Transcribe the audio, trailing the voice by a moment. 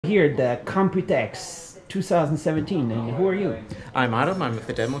here, the Computex 2017. And who are you? I'm Adam, I'm with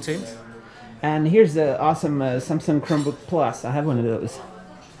the demo team. And here's the awesome Samsung Chromebook Plus. I have one of those.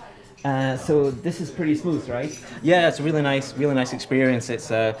 So this is pretty smooth, right? Yeah, it's a really nice experience. It's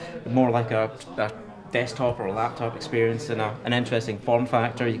more like a desktop or a laptop experience, and an interesting form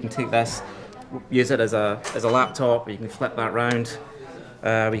factor. You can take this, use it as a laptop, or you can flip that round.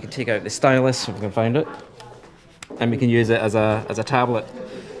 We can take out the stylus if we can find it, and we can use it as a tablet.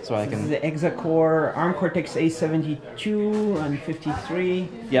 So I can. This is the Exa-Core ARM Cortex A72 and 53.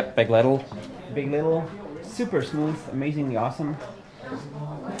 Yep, big little, super smooth, amazingly awesome.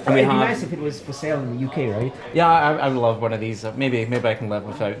 And It'd be nice if it was for sale in the UK, right? Yeah, I would love one of these. Maybe I can live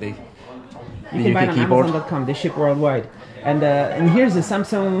without the You can buy it on Amazon.com. They ship worldwide. And here's the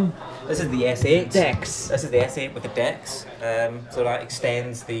Samsung. This is the S8 DeX. This is the S8 with the DeX. So that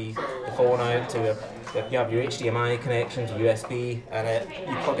extends the phone out to you have your HDMI connection to USB, and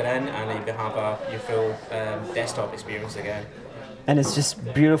you plug it in, and you have your full desktop experience again. And it's just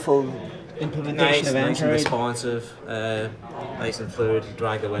beautiful implementation of Android. Nice and responsive, nice and fluid.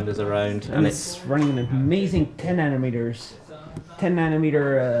 Drag the windows around, and it's running an amazing 10 nanometers. 10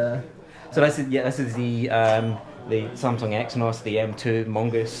 nanometer. So this is the Samsung Exynos, the M2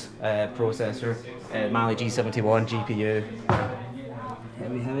 Mongoose processor, Mali G71 GPU. Here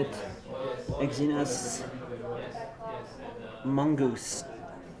we have it. Exynos Mongoose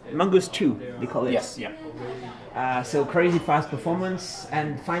 2, they call it. Yes, yeah. So crazy fast performance,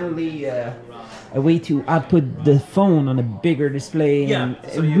 and finally a way to output the phone on a bigger display and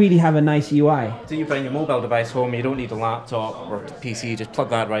really have a nice UI. So you bring your mobile device home, you don't need a laptop or PC, just plug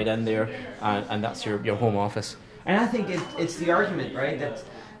that right in there, and that's your home office. And I think it's the argument, right, that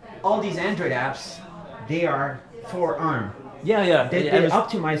all these Android apps, they are for ARM. Yeah. They're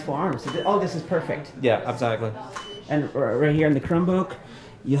optimized for ARM, so all this is perfect. Yeah, exactly. And right here in the Chromebook,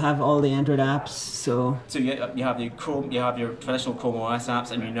 you have all the Android apps. So you have your traditional Chrome OS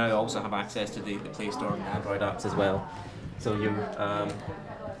apps, and you now also have access to the Play Store and Android apps as well. So your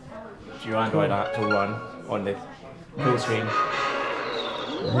Android app will run on the full screen.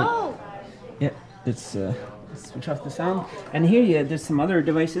 Whoa! Yeah, let's switch off the sound. And here, there's some other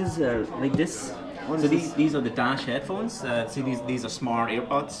devices like this. So these are the Dash headphones. See, these are smart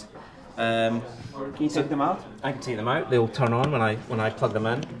earbuds. Can you take them out? I can take them out. They'll turn on when I plug them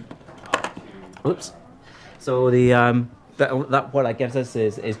in. Oops. So what that gives us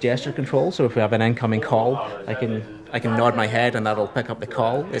is gesture control. So if we have an incoming call, I can nod my head and that'll pick up the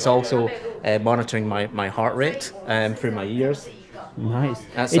call. It's also monitoring my heart rate through my ears. Nice.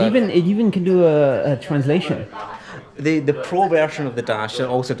 It even can do a translation. The Pro version of the Dash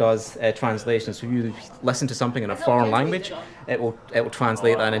also does translation. So if you listen to something in a foreign language, it will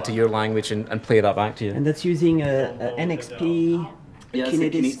translate that into your language and play that back to you. And that's using a NXP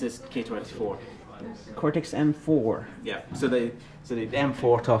Kinetis K24 Cortex M4. Yeah. So the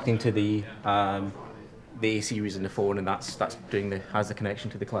M4 talking to the A series in the phone, and that's has the connection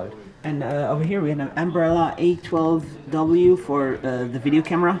to the cloud. And over here we have an Umbrella A12W for the video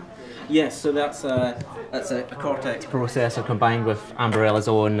camera. Yes, so that's a Cortex processor combined with Umbrella's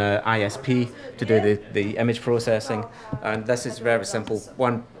own ISP to do the image processing, and this is very simple.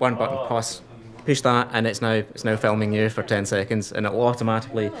 One button push that, and it's now filming you for 10 seconds, and it will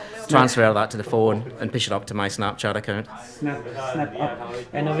automatically transfer that to the phone and push it up to my Snapchat account. Snap up.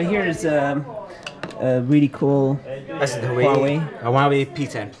 And over here is a really cool. This is the Huawei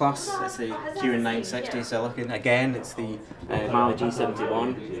P10 Plus. It's the Kirin 960 silicon. Again, it's the Mali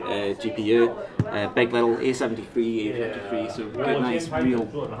G71 GPU. Big little A73, A53. So good, nice,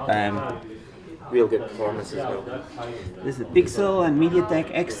 real good performance as well. This is the Pixel, and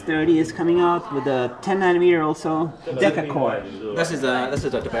MediaTek X30 is coming out with a 10 nanometer also deca-core. This is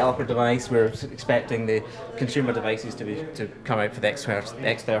a developer device. We're expecting the consumer devices to come out for the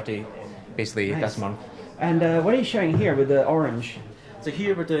X30 basically this month. And what are you showing here with the orange? So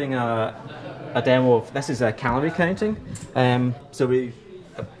here we're doing a demo of, this is calorie counting.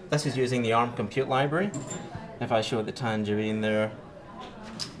 This is using the ARM compute library. If I show the tangerine there,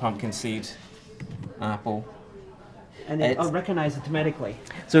 pumpkin seed, apple. And it'll recognize it automatically.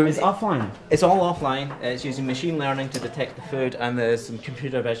 So it's offline. It's all offline. It's using machine learning to detect the food, and there's some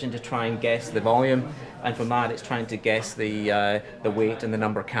computer vision to try and guess the volume. And from that, it's trying to guess the weight and the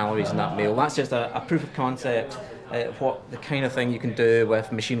number of calories in that meal. That's just a proof of concept. What the kind of thing you can do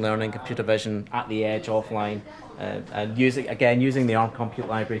with machine learning, computer vision at the edge, offline, and using the ARM compute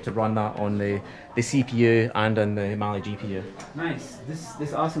library to run that on the CPU and on the Mali GPU. Nice. This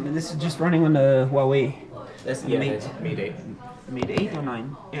is awesome, and this is just running on the Huawei. This Mate 8. Mate 8 or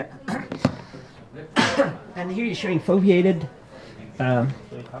 9? Yeah. And here you're showing foveated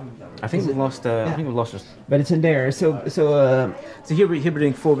I think we've lost. I think we've lost us. But it's in there. So here we're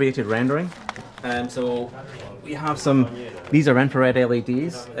doing foveated rendering. So we have some. These are infrared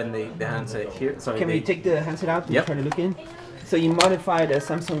LEDs in the handset here. Sorry, can we take the handset out and Yep. try to look in? So you modified a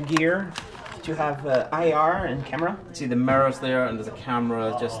Samsung Gear to have IR and camera. See the mirrors there, and there's a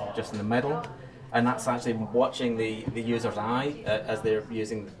camera just in the middle, and that's actually watching the user's eye as they're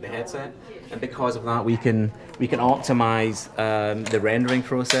using the headset. And because of that, we can optimize the rendering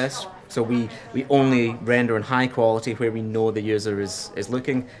process. So we only render in high quality where we know the user is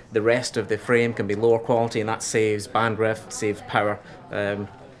looking. The rest of the frame can be lower quality, and that saves bandwidth, saves power. So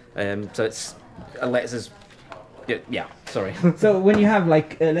it lets us. Yeah, sorry. So when you have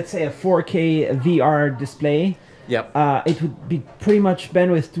like let's say a 4K VR display, yep. It would be pretty much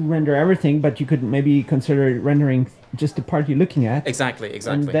bandwidth to render everything, but you could maybe consider rendering just the part you're looking at. Exactly.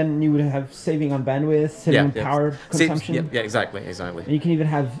 And then you would have saving on bandwidth, saving on power consumption. Yeah, exactly. And you can even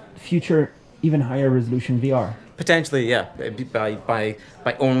have future even higher resolution VR. Potentially, yeah, by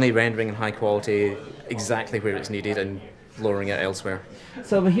only rendering in high quality exactly where it's needed and lowering it elsewhere.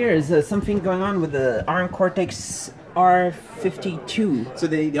 So over here is something going on with the ARM Cortex R52. So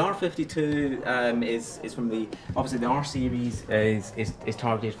the R52 is from obviously the R series is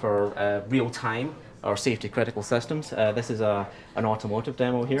targeted for real time or safety critical systems. This is an automotive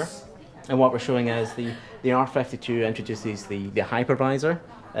demo here, and what we're showing is the R52 introduces the hypervisor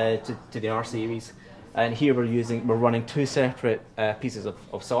to the R series, and here we're running two separate pieces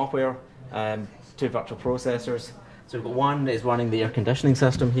of software, two virtual processors. So we've got one is running the air conditioning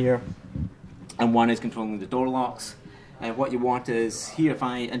system here, and one is controlling the door locks. And what you want is here, if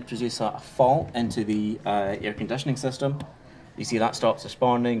I introduce a fault into the air conditioning system, you see that stops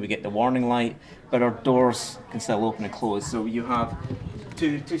responding, we get the warning light, but our doors can still open and close. So you have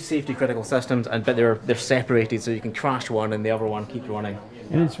two safety critical systems, but they're separated, so you can crash one and the other one keeps running.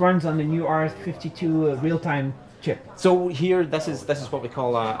 And it runs on the new R52 real-time chip. So here, this is what we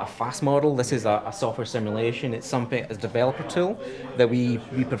call a fast model. This is a software simulation. It's something as a developer tool that we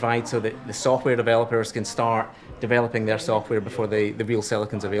provide so that the software developers can start developing their software before the real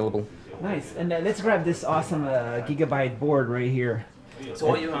silicon's available. Nice. And let's grab this awesome gigabyte board right here. So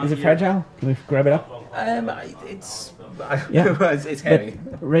what you have is it here, fragile? Can we grab it up? It's it's heavy.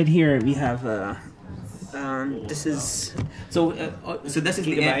 But right here we have this is so this is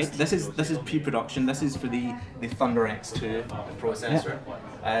gigabyte. this is pre-production. This is for the Thunder X2 processor.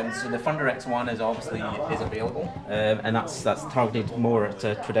 So the Thunder X1 is obviously available, and that's targeted more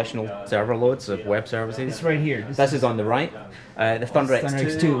to traditional server loads of web services. It's right here. This is on the right. The Thunder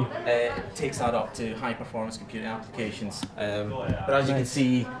X2 X2. takes that up to high performance computing applications. But as you can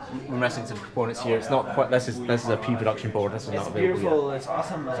see, we're missing some components here. It's not quite. This is a pre-production board. This is not available beautiful. yet. It's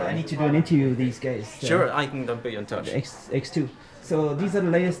awesome. I need to do an interview with these guys. Sure, I can put you in touch. The X2. So these are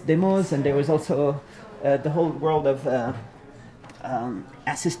the latest demos, and there was also the whole world of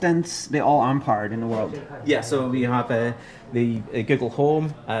assistants. They're all ARM-powered in the world. Yeah, so we have the Google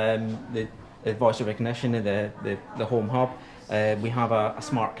Home, the voice recognition, the Home Hub. We have a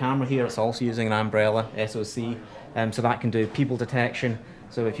smart camera here. It's also using an Umbrella SoC, so that can do people detection.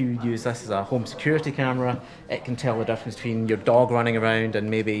 So if you use this as a home security camera, it can tell the difference between your dog running around and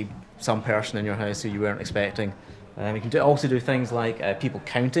maybe some person in your house who you weren't expecting. You can also do things like people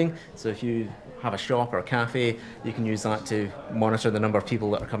counting. So if you have a shop or a cafe, you can use that to monitor the number of people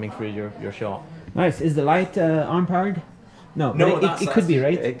that are coming through your shop. Nice. Is the light ARM-powered? No, it could be,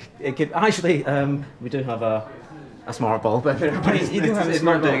 right? It could actually. We do have a smart bulb, but it's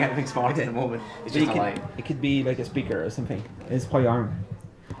not doing anything smart at the moment. It's just a light. It could be like a speaker or something. It's probably ARM.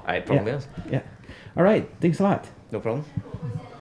 It probably is. Yeah. All right. Thanks a lot. No problem.